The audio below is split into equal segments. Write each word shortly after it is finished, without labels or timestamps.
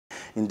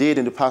Indeed,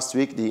 in the past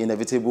week, the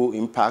inevitable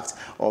impact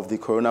of the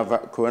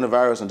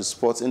coronavirus on the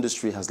sports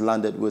industry has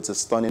landed with a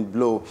stunning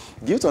blow.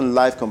 Built on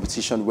live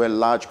competition where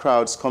large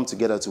crowds come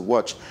together to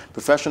watch,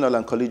 professional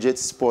and collegiate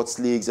sports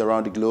leagues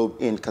around the globe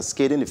in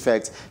cascading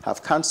effect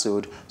have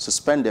cancelled,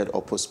 suspended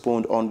or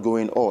postponed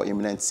ongoing or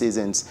imminent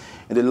seasons.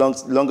 In the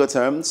longer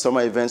term,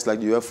 summer events like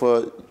the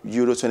UEFA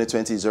Euro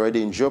 2020 is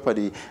already in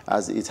jeopardy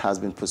as it has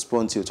been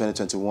postponed till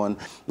 2021.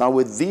 Now,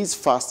 with these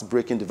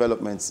fast-breaking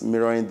developments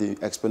mirroring the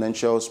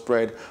exponential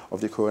spread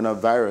of the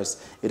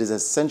coronavirus, it is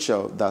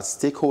essential that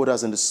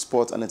stakeholders in the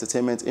sport and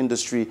entertainment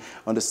industry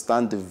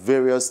understand the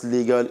various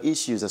legal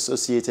issues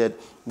associated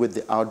with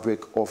the outbreak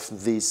of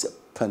this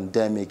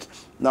pandemic.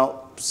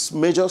 Now,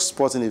 major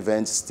sporting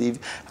events, Steve,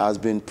 has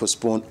been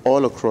postponed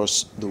all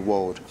across the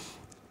world.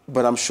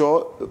 But I'm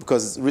sure,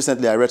 because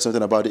recently I read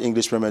something about the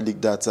English Premier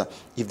League, that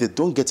if they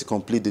don't get to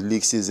complete the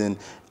league season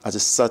at a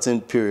certain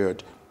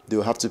period, they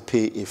will have to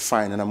pay a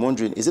fine. And I'm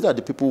wondering, is it that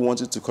the people who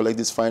wanted to collect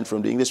this fine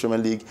from the English Premier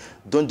League,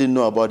 don't they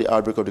know about the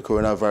outbreak of the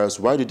coronavirus?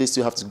 Why do they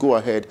still have to go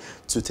ahead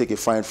to take a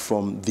fine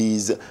from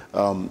these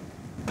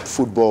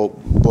football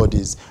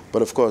bodies?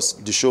 But of course,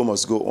 the show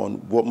must go on.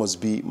 What must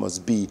be,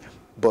 must be.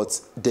 But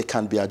there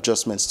can be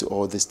adjustments to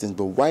all these things.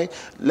 But why?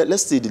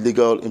 Let's see the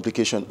legal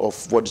implication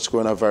of what the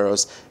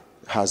coronavirus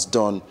has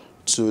done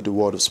to the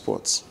world of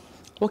sports.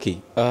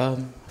 Okay.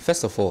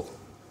 First of all,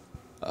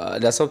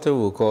 there's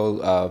something we call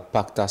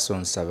pacta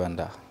sunt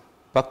servanda.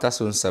 Pacta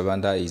sunt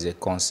servanda is a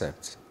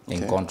concept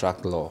in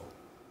contract law.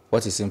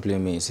 What it simply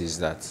means is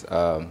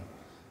that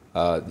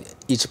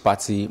each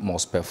party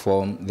must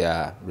perform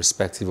their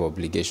respective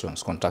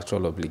obligations,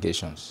 contractual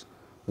obligations,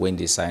 when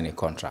they sign a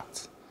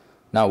contract.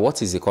 Now,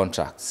 what is the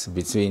contract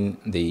between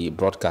the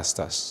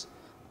broadcasters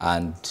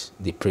and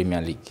the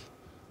Premier League?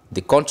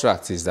 The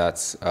contract is that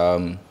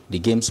the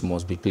games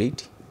must be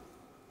played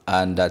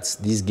and that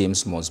these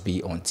games must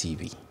be on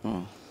TV.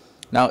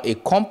 Now, a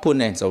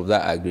component of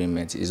that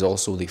agreement is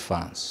also the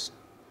fans,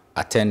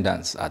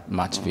 attendance at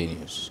match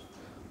venues.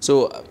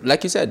 So,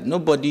 like you said,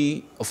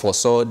 nobody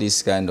foresaw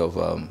this kind of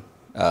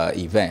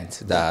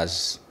event that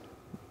has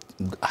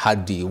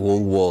had the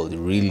whole world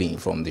reeling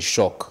from the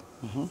shock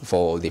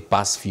for the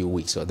past few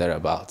weeks or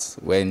thereabouts,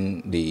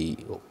 when the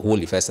whole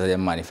effect started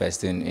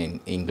manifesting in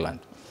England.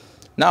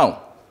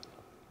 Now,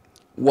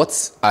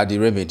 what are the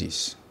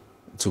remedies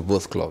to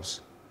both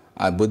clubs?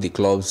 Both the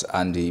clubs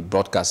and the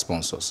broadcast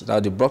sponsors. Now,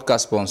 the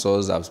broadcast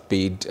sponsors have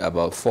paid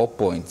about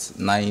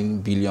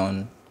 4.9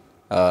 billion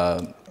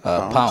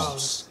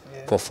pounds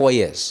for 4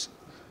 years.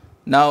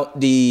 Now,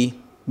 the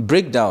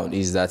breakdown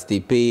is that they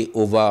pay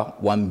over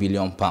 1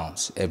 billion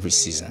pounds every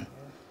season.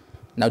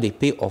 Now, they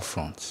pay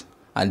upfront.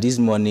 And these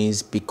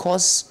monies,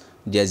 because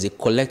there's a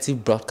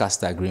collective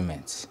broadcast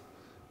agreement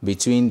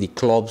between the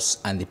clubs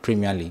and the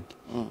Premier League,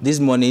 these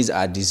monies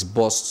are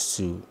disbursed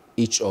to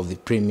each of the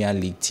Premier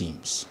League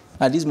teams.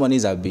 And these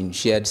monies have been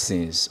shared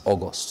since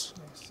August,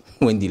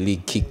 when the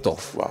league kicked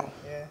off. Wow.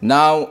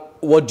 Now,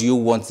 what do you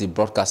want the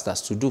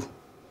broadcasters to do?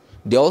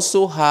 They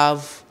also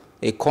have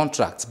a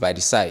contract by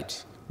the side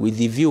with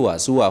the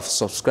viewers who have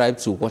subscribed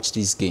to watch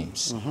these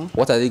games.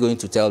 What are they going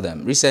to tell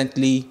them?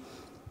 Recently,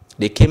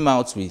 they came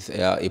out with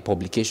a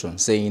publication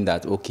saying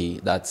that, okay,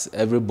 that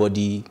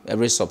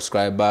every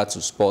subscriber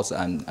to sports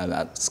and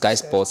Sky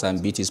Sports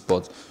and BT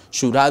Sports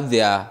should have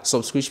their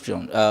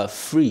subscription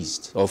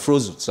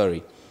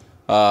frozen,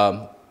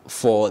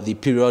 for the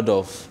period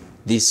of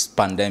this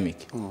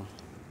pandemic.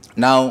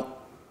 Now,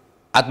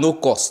 at no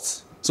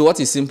cost. So what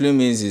it simply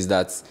means is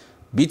that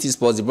BT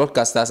Sports, the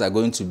broadcasters, are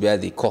going to bear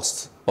the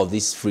cost of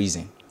this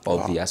freezing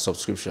of their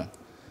subscription.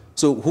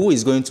 So who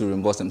is going to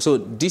reimburse them? So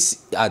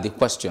these are the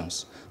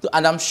questions.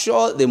 And I'm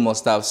sure they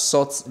must have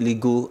sought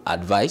legal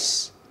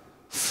advice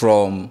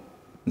from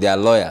their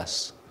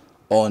lawyers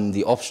on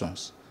the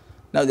options.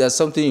 Now, there's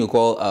something you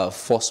call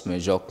force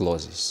majeure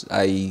clauses.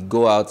 I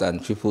go out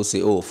and people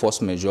say, oh,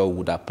 force majeure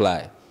would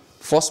apply.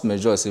 Force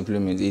majeure simply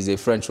means, is a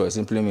French word,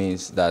 simply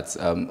means that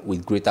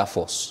with greater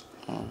force.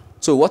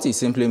 So what it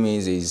simply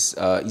means is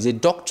a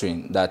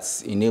doctrine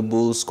that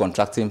enables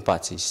contracting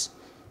parties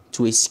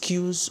to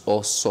excuse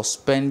or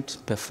suspend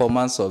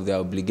performance of their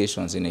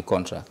obligations in a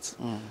contract.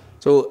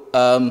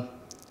 So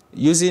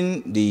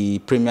using the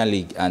Premier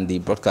League and the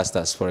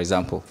broadcasters, for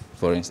example,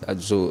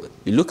 so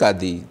you look at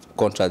the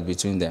contract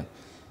between them,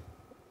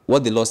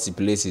 what the law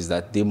stipulates is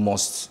that they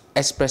must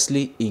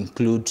expressly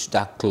include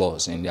that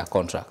clause in their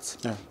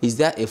contract. Is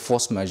there a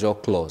force majeure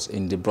clause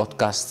in the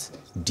broadcast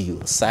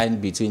deal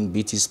signed between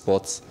BT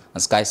Sports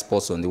and Sky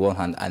Sports on the one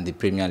hand and the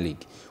Premier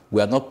League?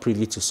 We are not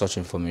privy to such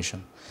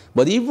information.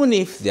 But even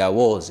if there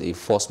was a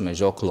force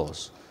majeure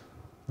clause,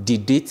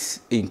 did it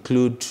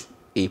include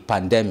a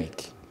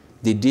pandemic?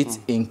 Did it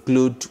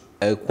include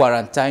a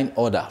quarantine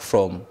order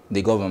from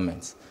the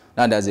government?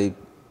 Now, there's a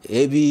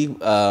heavy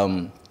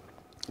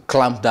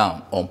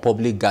clampdown on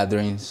public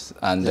gatherings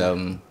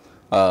and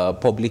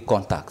public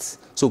contacts.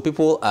 So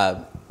people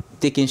are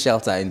taking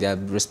shelter in their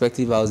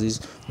respective houses.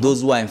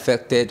 Those who are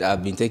infected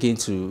have been taken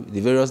to the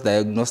various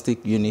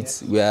diagnostic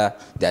units where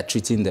they are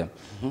treating them.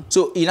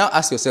 So you now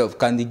ask yourself,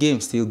 can the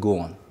game still go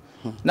on?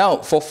 Now,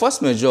 for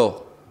force majeure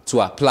to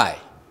apply,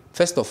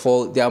 first of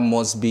all, there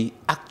must be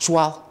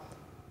actual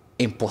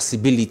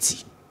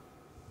impossibility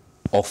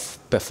of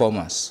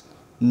performance,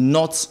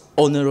 not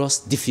onerous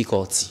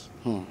difficulty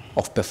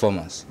of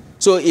performance.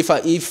 So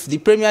if the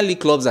Premier League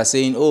clubs are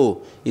saying,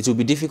 oh, it will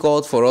be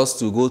difficult for us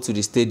to go to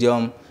the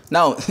stadium,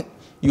 now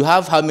you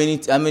have how many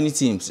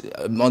teams?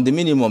 On the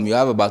minimum, you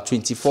have about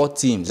 24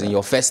 teams in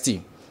your first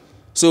team.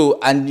 So,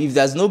 and if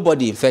there's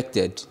nobody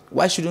infected,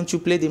 why shouldn't you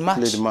play the match?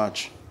 Play the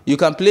match. You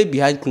can play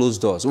behind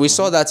closed doors. We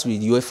saw that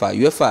with UEFA.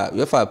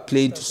 UEFA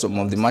played some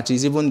of the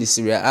matches, even the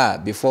Serie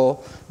A,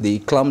 before the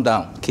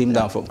clampdown came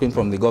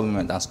from the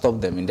government and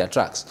stopped them in their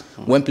tracks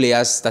when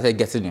players started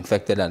getting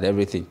infected and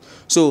everything.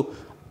 So,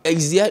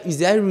 is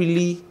there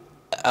really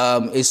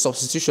a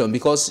substitution?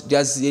 Because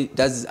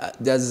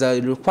there's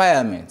a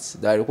requirement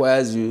that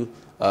requires you.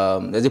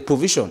 There's a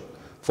provision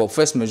for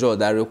force majeure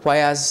that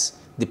requires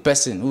the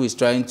person who is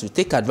trying to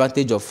take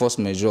advantage of force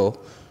majeure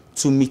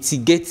to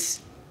mitigate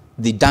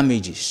the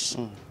damages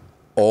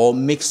or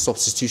make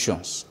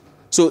substitutions.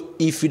 So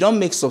if you don't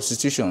make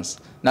substitutions,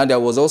 now there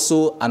was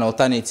also an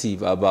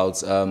alternative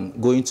about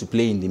going to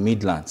play in the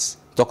Midlands.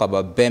 Talk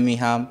about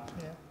Birmingham,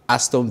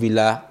 Aston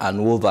Villa,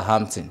 and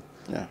Wolverhampton.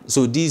 Yeah.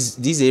 So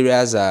these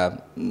areas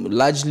are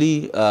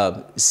largely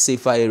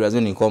safer areas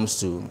when it comes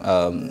to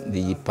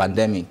the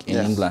pandemic in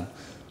England.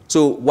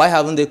 So why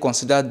haven't they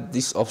considered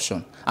this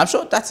option? I'm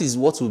sure that is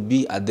what will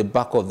be at the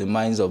back of the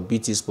minds of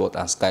BT Sport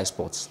and Sky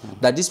Sports,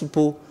 that these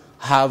people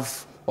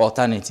have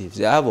alternatives.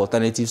 They have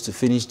alternatives to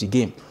finish the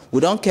game.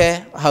 We don't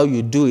care how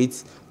you do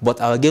it,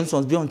 but our games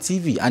must be on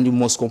TV and you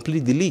must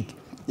complete the league.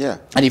 Yeah.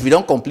 And if you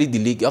don't complete the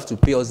league, you have to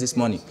pay us this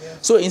money.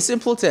 So in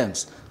simple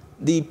terms,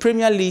 the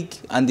Premier League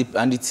and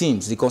the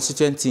teams, the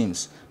constituent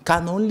teams,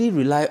 can only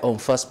rely on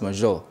force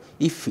majeure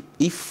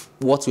if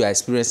what we are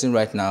experiencing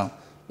right now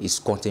is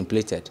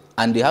contemplated.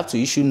 And they have to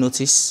issue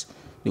notice.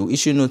 They will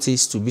issue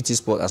notice to BT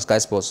Sport and Sky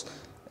Sports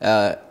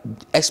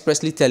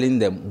expressly telling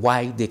them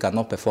why they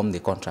cannot perform the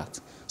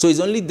contract. So it's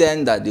only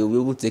then that they will be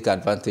able to take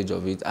advantage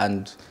of it,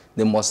 and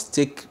they must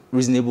take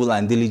reasonable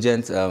and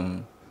diligent,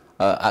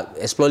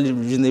 explore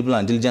reasonable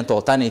and diligent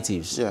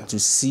alternatives to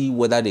see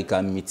whether they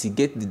can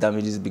mitigate the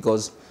damages,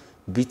 because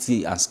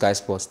BT and Sky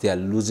Sports, they are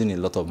losing a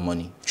lot of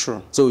money.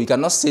 True. So we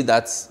cannot say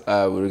that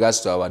with regards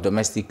to our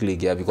domestic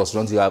league here, because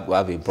we don't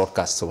have a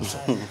broadcast also.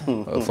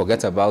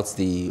 Forget about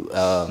the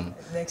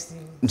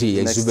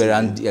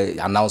exuberant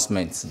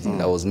announcement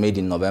that was made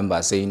in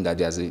November saying that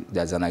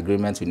there's an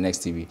agreement with Next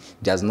TV.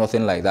 There's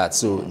nothing like that.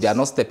 So they are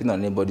not stepping on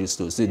anybody's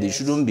toes. So they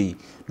shouldn't be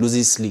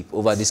losing sleep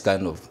over this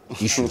kind of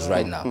issues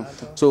right now.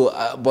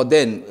 So, but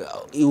then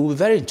it will be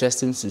very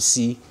interesting to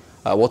see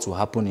what will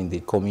happen in the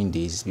coming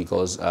days,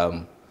 because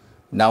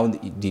now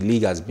the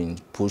league has been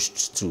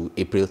pushed to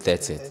April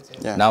 30th.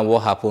 Yeah. Now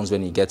what happens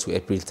when you get to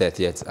April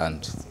 30th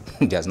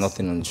and there's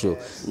nothing on the show?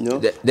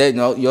 Then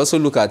you also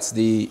look at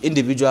the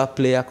individual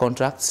player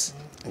contracts.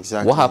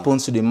 Exactly. What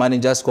happens to the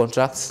manager's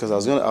contracts? Because I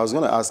was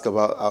going to ask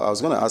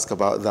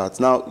about that.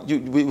 Now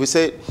we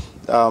say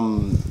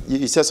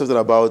you said something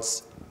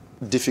about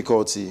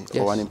difficulty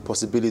or an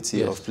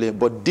impossibility of playing,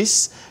 but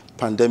this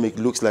pandemic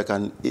looks like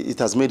it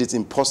has made it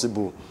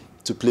impossible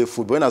to play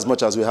football. In as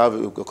much as we have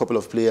a couple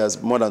of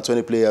players, more than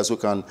 20 players who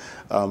can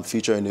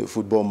feature in a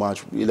football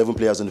match, 11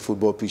 players on the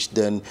football pitch,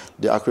 then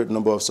the accurate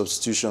number of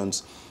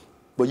substitutions.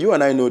 But you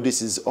and I know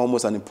this is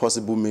almost an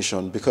impossible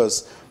mission,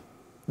 because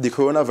the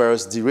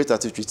coronavirus, the rate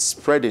at which it's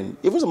spreading,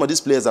 even some of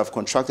these players have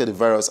contracted the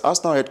virus.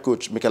 Arsenal head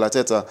coach Mikel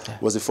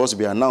Arteta was the first to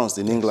be announced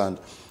in England.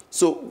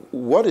 So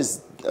what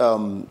is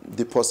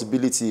the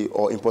possibility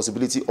or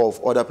impossibility of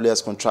other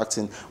players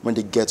contracting when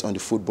they get on the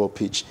football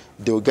pitch?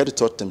 They will get to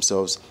touch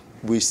themselves.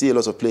 We see a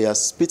lot of players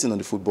spitting on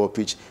the football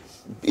pitch.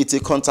 It's a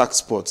contact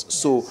sport.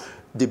 So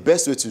the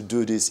best way to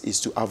do this is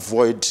to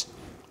avoid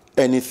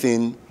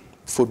anything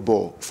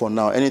football for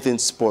now, anything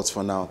sports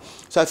for now.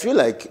 So I feel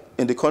like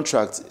in the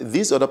contract,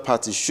 these other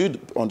parties should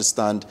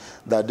understand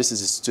that this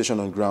is a situation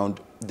on ground.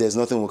 There's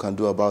nothing we can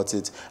do about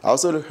it. I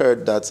also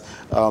heard that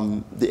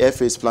the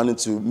FA is planning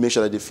to make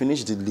sure that they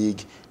finish the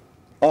league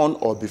on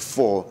or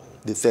before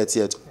the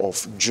 30th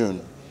of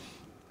June.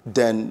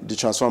 Then the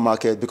transfer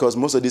market, because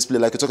most of these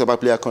players, like you talk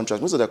about player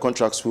contracts, most of their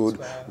contracts would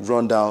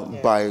run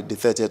down by the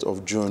 30th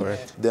of June.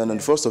 Correct. Then on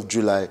the 1st of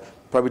July,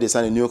 probably they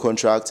sign a new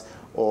contract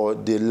or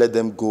they let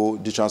them go,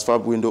 the transfer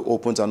window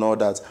opens and all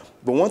that.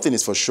 But one thing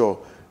is for sure,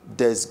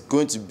 there's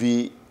going to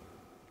be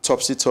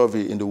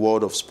topsy-turvy in the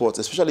world of sports,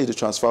 especially the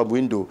transfer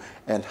window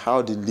and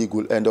how the league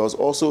will end. There was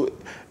also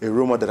a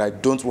rumor that I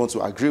don't want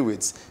to agree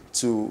with,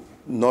 to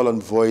null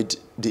and void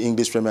the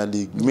English Premier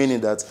League,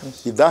 meaning that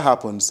if that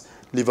happens,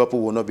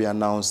 Liverpool will not be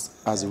announced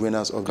as the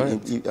winners of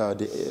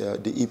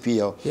the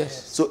EPL.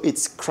 Yes. So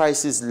it's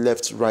crisis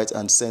left, right,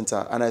 and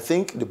center. And I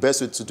think the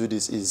best way to do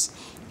this is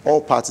all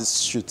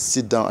parties should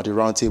sit down at the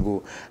round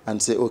table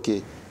and say,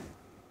 okay,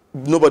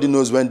 nobody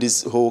knows when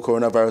this whole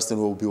coronavirus thing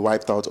will be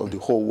wiped out of the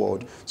whole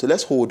world. So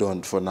let's hold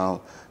on for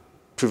now.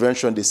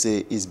 Prevention, they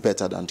say, is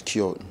better than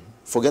cure.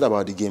 Forget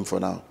about the game for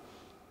now.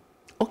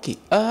 Okay,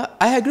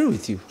 I agree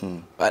with you.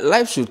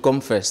 Life should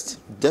come first.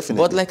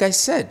 Definitely. But like I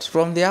said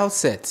from the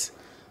outset,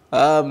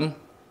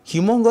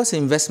 humongous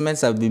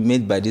investments have been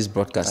made by these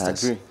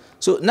broadcasters. I agree.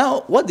 So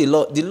now what the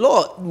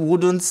law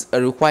wouldn't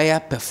require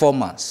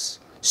performance,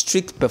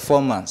 strict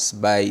performance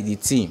by the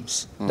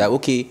teams. That,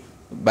 okay,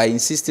 by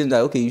insisting that,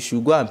 okay, you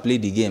should go and play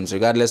the games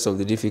regardless of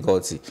the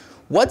difficulty.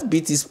 What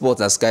BT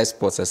Sports and Sky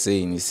Sports are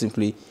saying is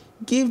simply,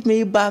 give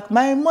me back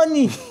my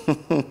money.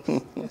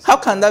 How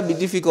can that be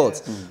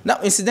difficult? Now,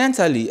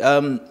 incidentally,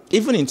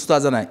 even in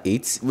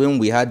 2008, when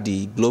we had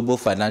the global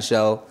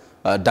financial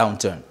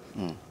downturn,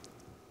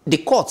 the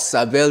courts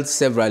availed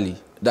severally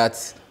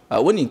that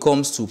when it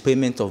comes to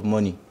payment of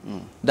money,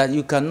 that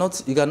you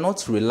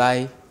cannot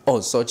rely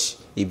on such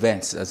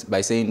events as by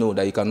saying no,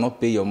 that you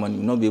cannot pay your money, you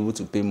will not be able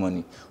to pay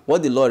money.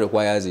 What the law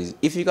requires is,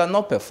 if you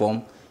cannot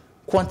perform,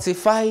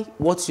 quantify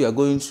what you are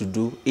going to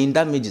do in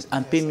damages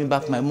and pay me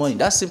back my money.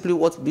 That's simply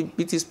what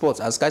BT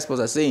Sports and Sky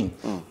Sports are saying.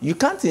 You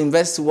can't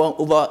invest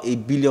over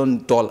 £1 billion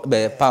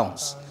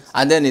pounds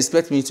and then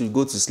expect me to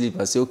go to sleep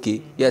and say,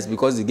 okay, yes,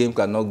 because the game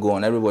cannot go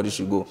on, everybody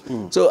should go.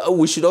 So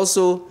we should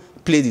also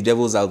play the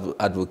devil's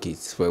advocate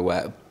for a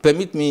while.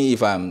 Permit me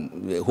if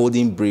I'm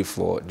holding brief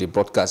for the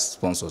broadcast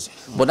sponsors,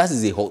 but that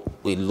is a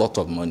lot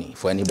of money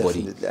for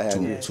anybody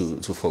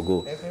to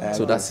forgo.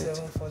 So that's it.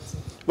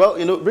 Well,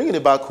 bringing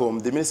it back home,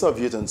 the Minister of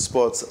Youth and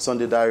Sports,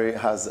 Sunday Dare,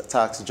 has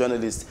tasked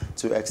journalists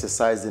to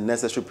exercise the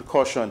necessary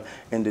precaution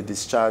in the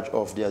discharge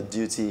of their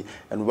duty.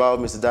 And while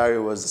Mr.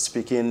 Dare was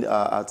speaking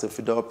at a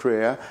Fidel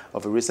prayer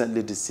of a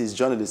recently deceased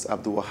journalist,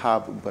 Abdul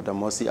Wahab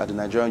Badamosi, at the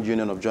Nigerian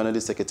Union of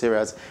Journalists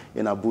Secretariat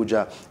in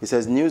Abuja, he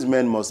says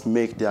newsmen must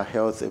make their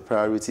health a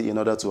priority in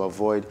order to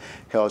avoid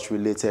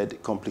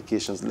health-related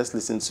complications. Let's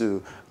listen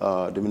to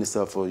the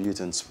Minister for Youth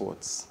and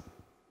Sports.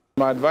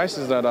 My advice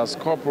is that as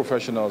core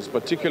professionals,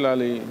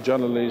 particularly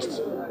journalists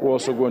who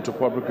also go into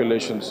public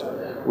relations,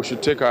 we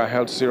should take our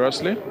health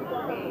seriously,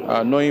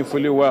 knowing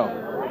fully well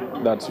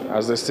that,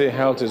 as they say,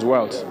 health is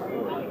wealth,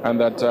 and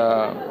that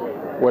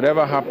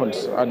whatever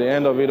happens at the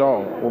end of it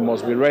all, we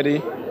must be ready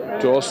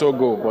to also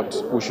go,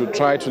 but we should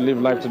try to live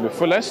life to the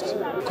fullest.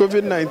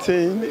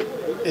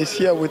 COVID-19 is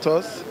here with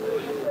us,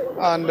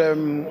 and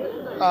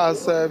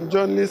as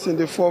journalists in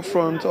the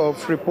forefront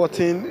of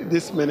reporting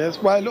this menace,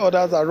 while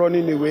others are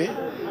running away,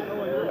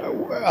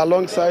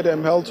 alongside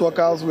health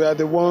workers, we are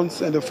the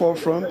ones in the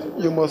forefront.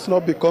 You must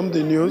not become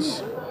the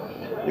news.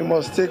 You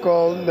must take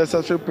all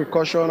necessary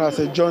precautions as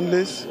a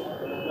journalist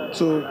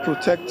to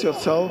protect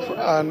yourself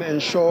and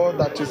ensure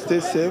that you stay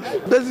safe.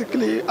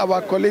 Basically,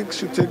 our colleagues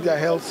should take their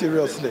health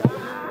seriously.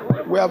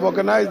 We have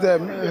organized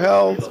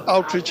health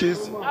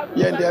outreaches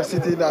here in the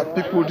FCT that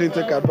people didn't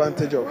take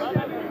advantage of.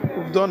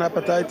 We've done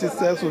hepatitis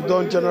tests, we've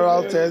done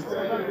general tests,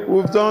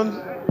 we've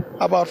done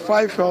about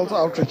 5 health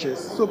outreaches.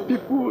 So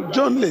people,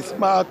 journalists,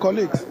 my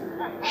colleagues,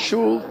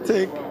 should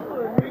take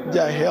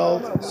their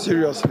health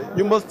seriously.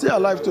 You must stay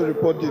alive to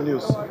report the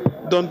news.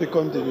 Don't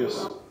become the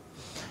news.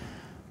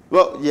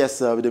 Well, yes,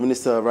 the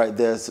minister right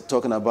there is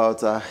talking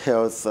about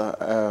health,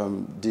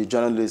 the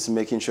journalists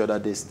making sure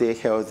that they stay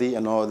healthy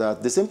and all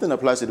that. The same thing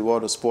applies to the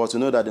world of sports.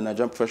 We know that the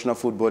Nigerian Professional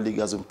Football League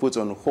has been put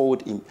on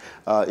hold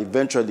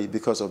eventually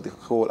because of the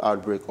whole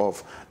outbreak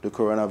of the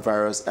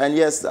coronavirus. And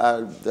yes,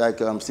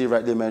 like Steve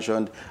rightly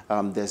mentioned,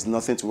 there's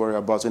nothing to worry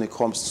about when it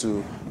comes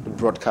to the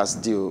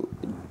broadcast deal.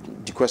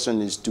 The question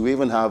is, do we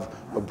even have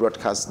a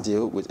broadcast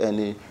deal with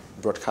any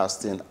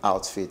broadcasting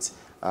outfit?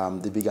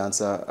 The big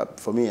answer,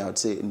 for me, I would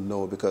say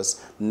no,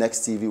 because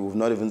Next TV, we've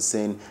not even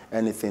seen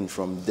anything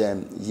from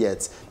them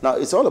yet. Now,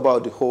 it's all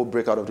about the whole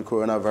breakout of the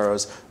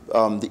coronavirus.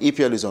 The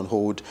EPL is on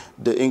hold.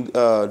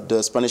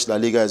 The Spanish La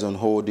Liga is on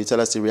hold. The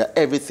Italian Serie A,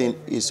 everything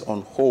is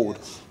on hold.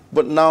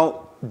 But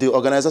now, the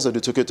organizers of the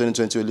Tokyo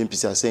 2020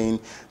 Olympics are saying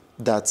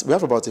that we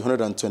have about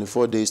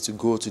 124 days to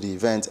go to the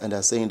event, and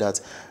they're saying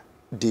that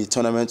the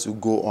tournament will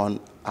go on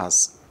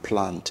as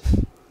planned.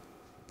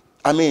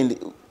 I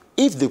mean,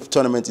 if the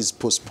tournament is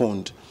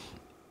postponed,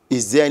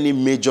 is there any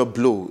major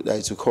blow that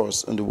it will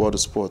cause in the world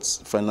of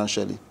sports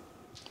financially?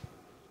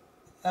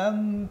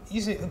 You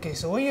see, okay,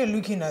 so when you're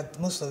looking at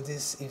most of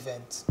these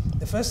events,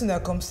 the first thing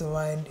that comes to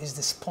mind is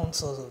the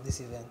sponsors of this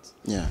event.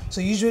 Yeah.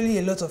 So usually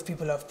a lot of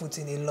people have put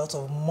in a lot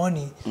of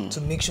money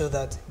to make sure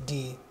that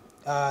the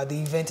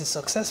event is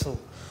successful.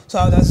 So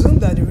I would assume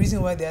that the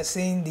reason why they are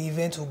saying the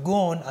event will go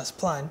on as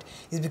planned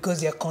is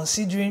because they are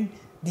considering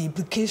the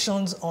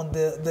implications on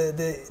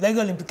the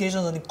legal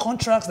implications on the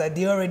contracts that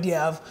they already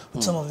have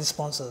with some of the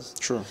sponsors.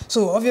 Sure.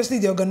 So obviously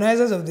the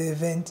organizers of the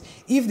event,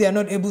 if they are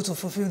not able to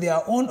fulfill their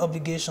own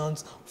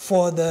obligations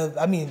for the,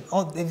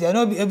 if they are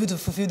not able to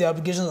fulfill their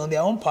obligations on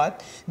their own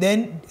part,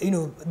 then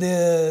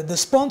the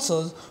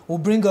sponsors will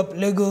bring up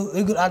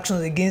legal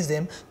actions against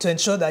them to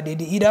ensure that they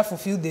either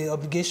fulfill the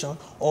obligation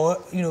or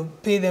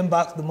pay them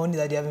back the money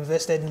that they have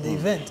invested in the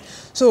event.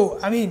 So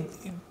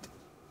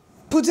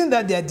putting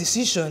that their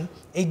decision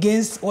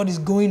against what is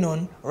going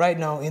on right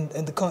now in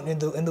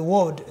the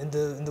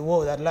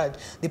world at large,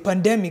 the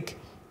pandemic,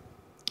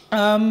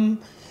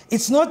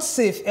 it's not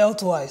safe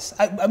health-wise.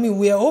 I mean,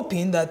 we are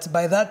hoping that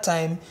by that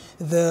time,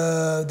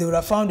 they would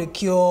have found a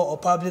cure, or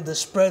probably the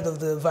spread of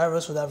the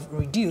virus would have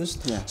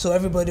reduced, so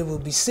everybody will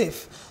be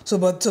safe. So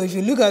if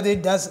you look at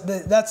it,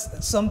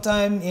 that's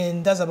sometime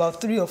that's about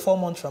 3 or 4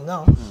 months from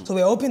now. So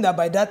we're hoping that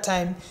by that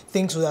time,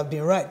 things would have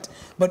been right.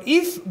 But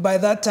if by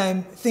that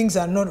time, things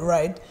are not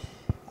right,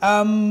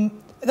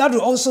 that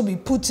will also be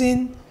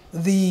putting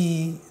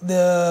the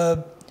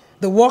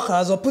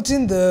workers, or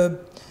putting the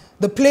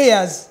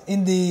players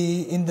in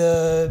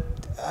the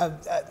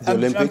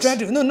Olympics? I'm trying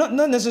to, no,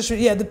 not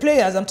necessarily. Yeah, the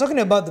players. I'm talking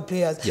about the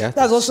players. Yeah.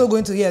 That's also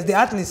going to, yes, the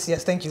athletes.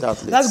 Yes, thank you.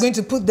 That's going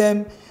to put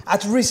them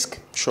at risk.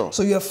 Sure.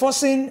 So you're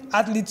forcing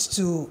athletes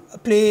to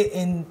play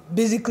in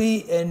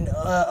basically an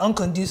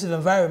unconducive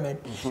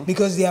environment,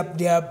 because they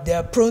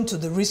are prone to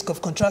the risk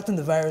of contracting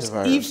the virus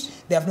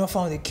if they have not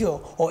found a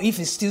cure, or if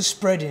it's still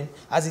spreading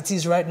as it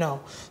is right now.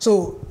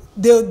 So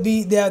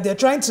they're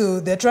trying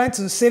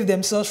to save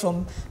themselves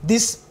from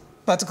this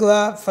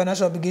particular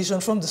financial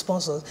obligation from the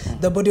sponsors,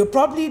 but they'll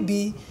probably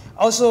be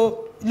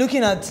also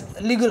looking at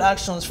legal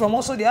actions from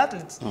also the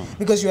athletes,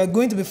 because you are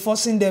going to be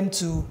forcing them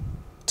to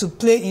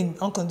play in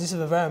unconducive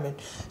environment.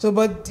 So,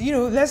 but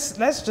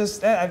let's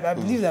just I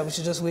believe that we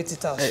should just wait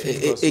it out.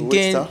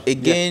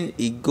 Again,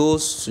 it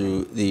goes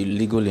to the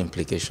legal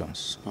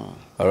implications.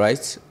 All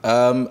right.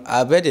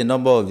 I've heard a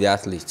number of the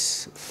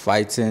athletes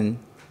fighting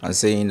and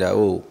saying that,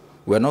 oh,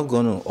 we're not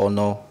going to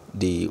honor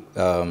the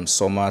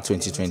summer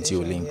 2020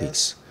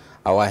 Olympics.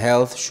 Our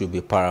health should be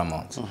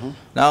paramount.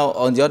 Now,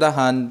 on the other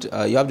hand,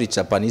 you have the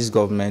Japanese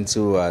government,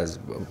 who has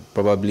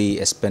probably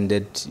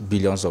expended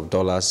billions of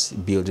dollars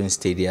building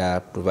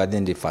stadia,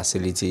 providing the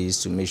facilities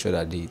to make sure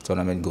that the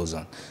tournament goes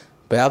on.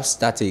 Perhaps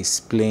that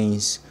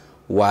explains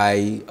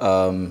why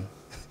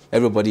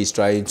everybody is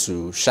trying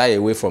to shy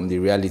away from the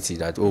reality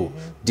that, oh,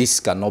 this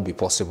cannot be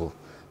possible.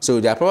 So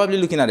they are probably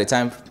looking at the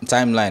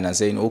timeline and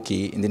saying,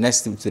 okay, in the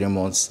next 2 to 3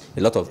 months,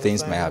 a lot of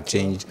things might have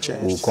changed.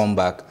 We'll come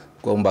back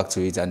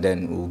to it, and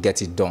then we'll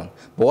get it done.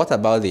 But what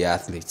about the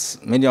athletes?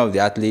 Many of the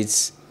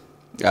athletes,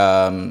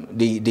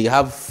 they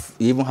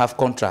even have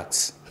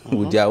contracts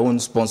with their own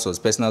sponsors,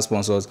 personal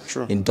sponsors,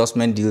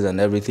 endorsement deals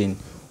and everything.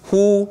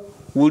 Who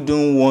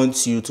wouldn't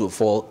want you to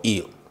fall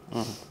ill?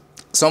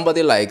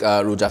 Somebody like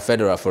Roger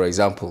Federer, for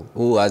example,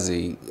 who has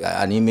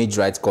an image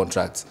rights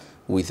contract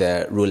with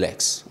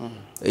Rolex.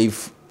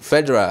 If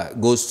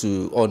Federer goes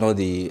to honor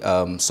the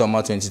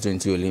summer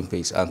 2020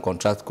 Olympics and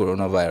contract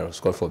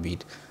coronavirus, God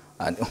forbid,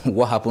 and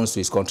what happens to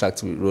his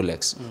contract with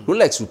Rolex?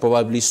 Rolex will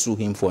probably sue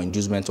him for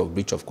inducement of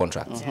breach of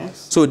contract.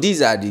 So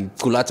these are the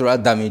collateral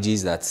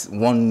damages that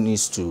one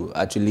needs to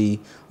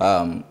actually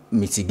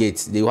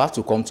mitigate. They will have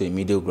to come to a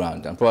middle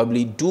ground and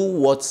probably do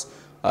what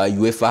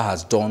UEFA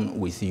has done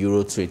with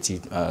Euro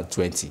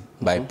 2020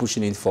 by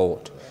pushing it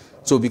forward.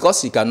 So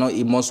because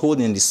it must hold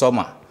in the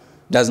summer,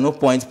 there's no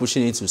point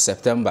pushing it to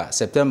September.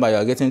 September, you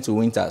are getting to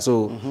winter,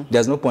 so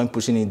there's no point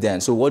pushing it then.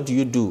 So what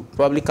do?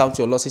 Probably count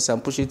your losses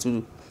and push it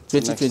to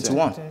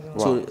 2021.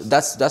 So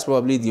that's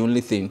probably the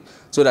only thing,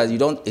 so that you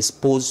don't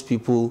expose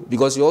people,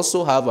 because you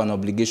also have an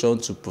obligation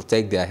to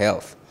protect their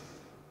health,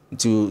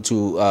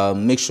 to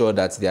make sure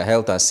that their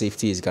health and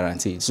safety is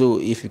guaranteed. So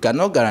if you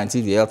cannot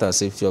guarantee the health and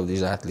safety of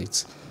these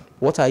athletes,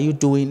 what are you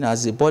doing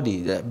as a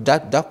body?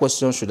 That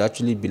question should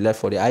actually be left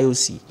for the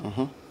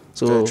IOC.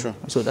 So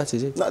that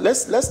is it. Now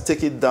let's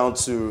take it down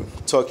to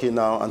Turkey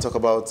now and talk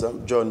about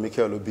John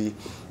Mikel Obi.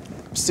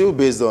 Still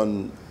based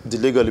on the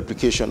legal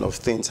implication of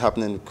things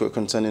happening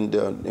concerning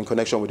in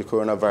connection with the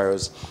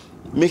coronavirus,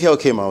 Mikel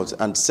came out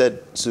and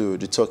said to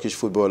the Turkish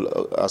Football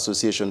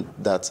Association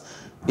that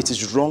it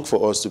is wrong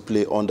for us to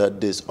play under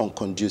this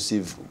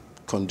unconducive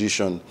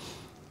condition.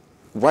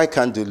 Why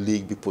can't the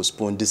league be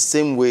postponed the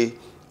same way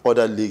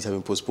other leagues have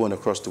been postponed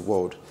across the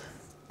world?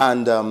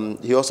 And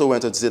he also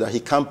went on to say that he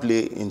can't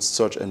play in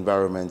such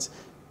environments.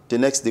 The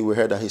next day we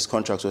heard that his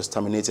contract was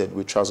terminated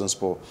with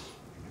Trabzonspor.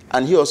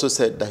 And he also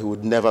said that he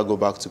would never go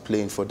back to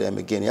playing for them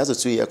again. He has a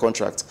 2-year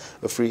contract,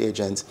 a free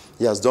agent.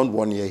 He has done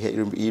 1 year.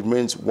 He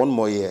remains 1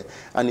 more year.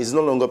 And he's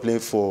no longer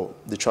playing for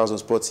the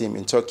Trabzonspor team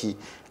in Turkey.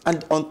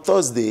 And on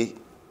Thursday,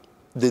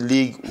 the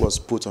league was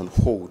put on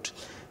hold.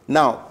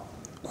 Now,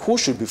 who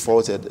should be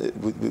faulted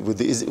with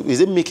this? Is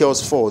it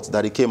Mikel's fault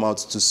that he came out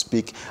to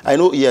speak? I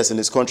know, yes, in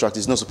his contract,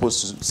 he's not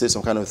supposed to say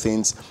some kind of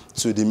things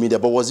to the media,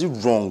 but was he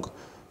wrong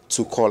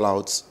to call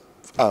out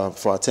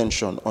for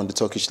attention on the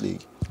Turkish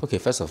league? Okay,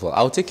 first of all,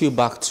 I'll take you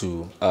back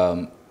to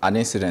an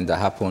incident that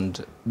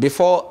happened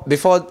before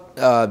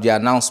the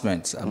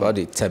announcement about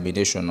the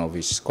termination of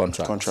his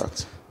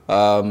contract.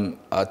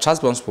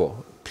 Trabzonspor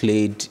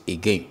played a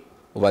game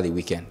over the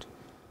weekend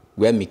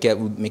where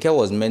Mikel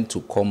was meant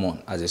to come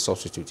on as a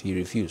substitute. He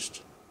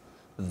refused.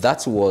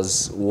 That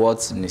was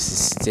what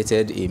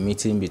necessitated a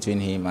meeting between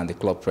him and the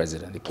club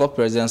president. The club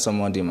president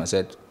summoned him and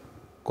said,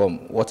 "Come,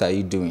 what are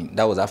you doing?"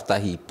 That was after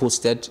he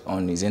posted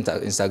on his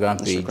Instagram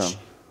page,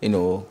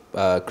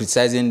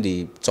 criticizing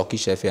the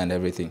Turkish FA and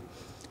everything.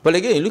 But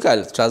again, you look at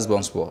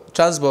Trabzonspor.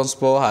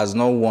 Trabzonspor has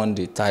not won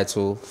the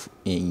title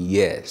in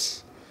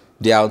years.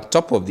 They are on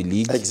top of the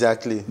league.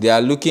 Exactly. They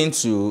are looking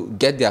to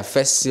get their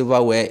first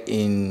silverware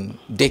in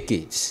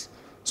decades.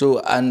 So,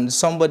 and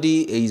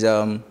somebody is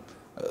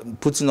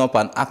putting up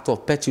an act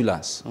of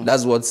petulance.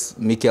 That's what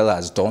Mikel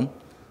has done.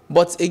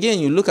 But again,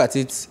 you look at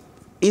it,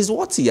 is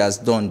what he has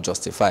done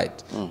justified?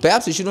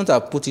 Perhaps he shouldn't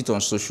have put it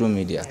on social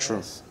media.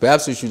 True.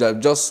 Perhaps he should have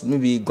just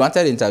maybe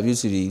granted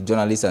interviews to the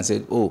journalists and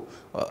said, oh,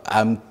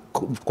 I'm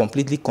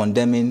completely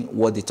condemning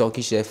what the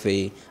Turkish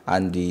FA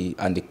and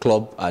the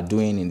club are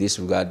doing in this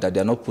regard, that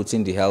they're not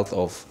putting the health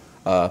of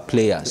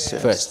players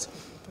first.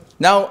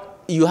 Now,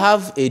 you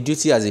have a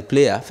duty as a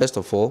player, first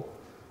of all,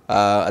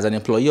 as an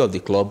employee of the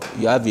club,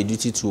 you have a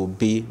duty to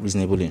obey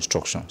reasonable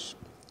instructions.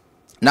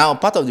 Now,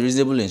 part of the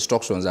reasonable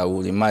instructions, I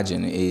would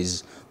imagine,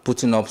 is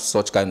putting up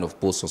such kind of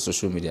posts on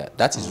social media.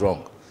 That is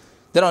wrong.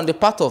 Then on the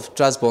part of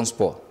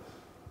Trabzonspor,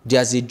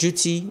 there's a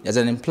duty, there's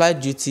an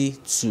implied duty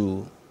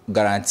to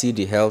guarantee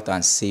the health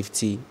and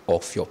safety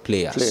of your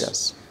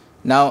players.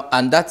 Now,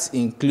 and that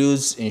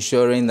includes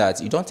ensuring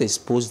that you don't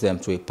expose them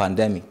to a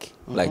pandemic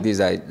like this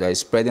that is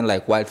spreading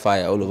like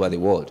wildfire all over the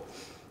world.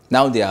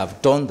 Now they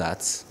have done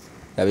that.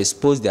 They have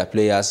exposed their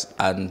players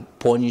and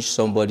punished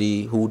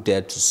somebody who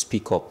dared to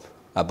speak up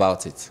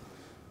about it.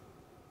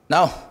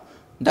 Now,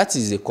 that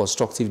is a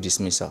constructive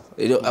dismissal.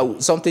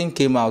 Something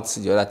came out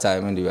the other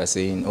time when they were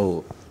saying,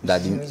 oh,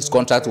 that his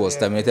contract was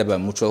terminated by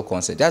mutual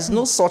consent. There's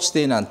no such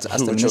thing as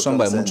termination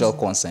by mutual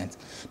consent.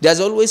 There's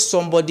always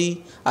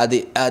somebody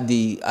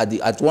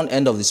at one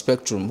end of the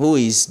spectrum who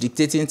is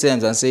dictating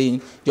terms and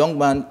saying, young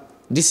man,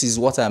 this is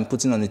what I'm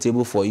putting on the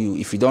table for you.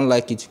 If you don't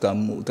like it, you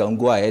can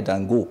go ahead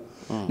and go.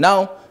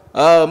 Now,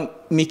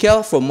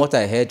 Mikel, from what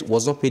I heard,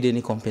 was not paid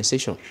any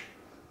compensation.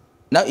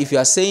 Now, if you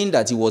are saying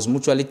that he was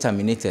mutually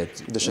terminated,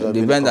 the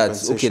event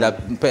that, okay,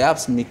 that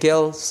perhaps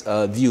Mikel's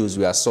views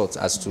were sought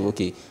as to,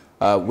 okay,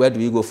 where do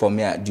you go from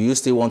here? Do you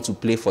still want to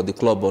play for the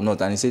club or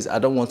not? And he says, I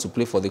don't want to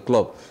play for the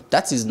club.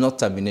 That is not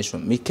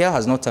termination. Mikel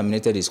has not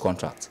terminated his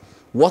contract.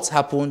 What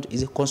happened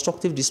is a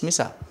constructive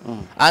dismissal.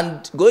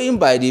 And going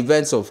by the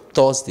events of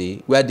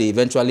Thursday, where they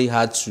eventually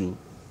had to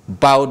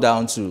bow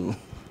down to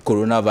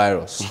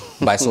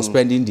coronavirus by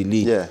suspending the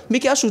league,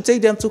 Mikel should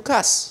take them to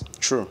CAS.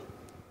 True.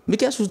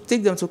 Mikel should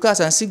take them to CAS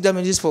and seek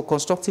damages for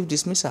constructive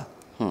dismissal.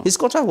 His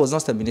contract was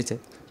not terminated.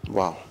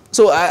 Wow.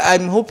 So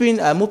I'm hoping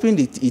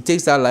he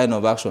takes that line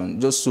of action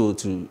just so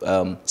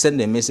to send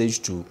a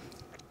message to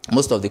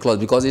most of the clubs,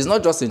 because it's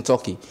not just in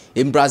Turkey.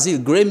 In Brazil,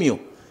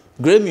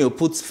 Grêmio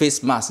put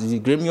face masks. The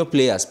Grêmio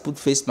players put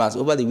face masks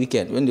over the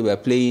weekend when they were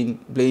playing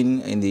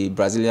in the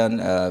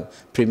Brazilian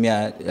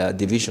Premier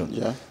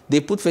Division. They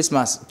put face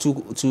masks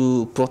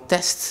to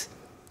protest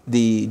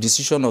the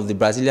decision of the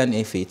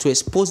Brazilian FA to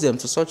expose them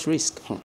to such risk.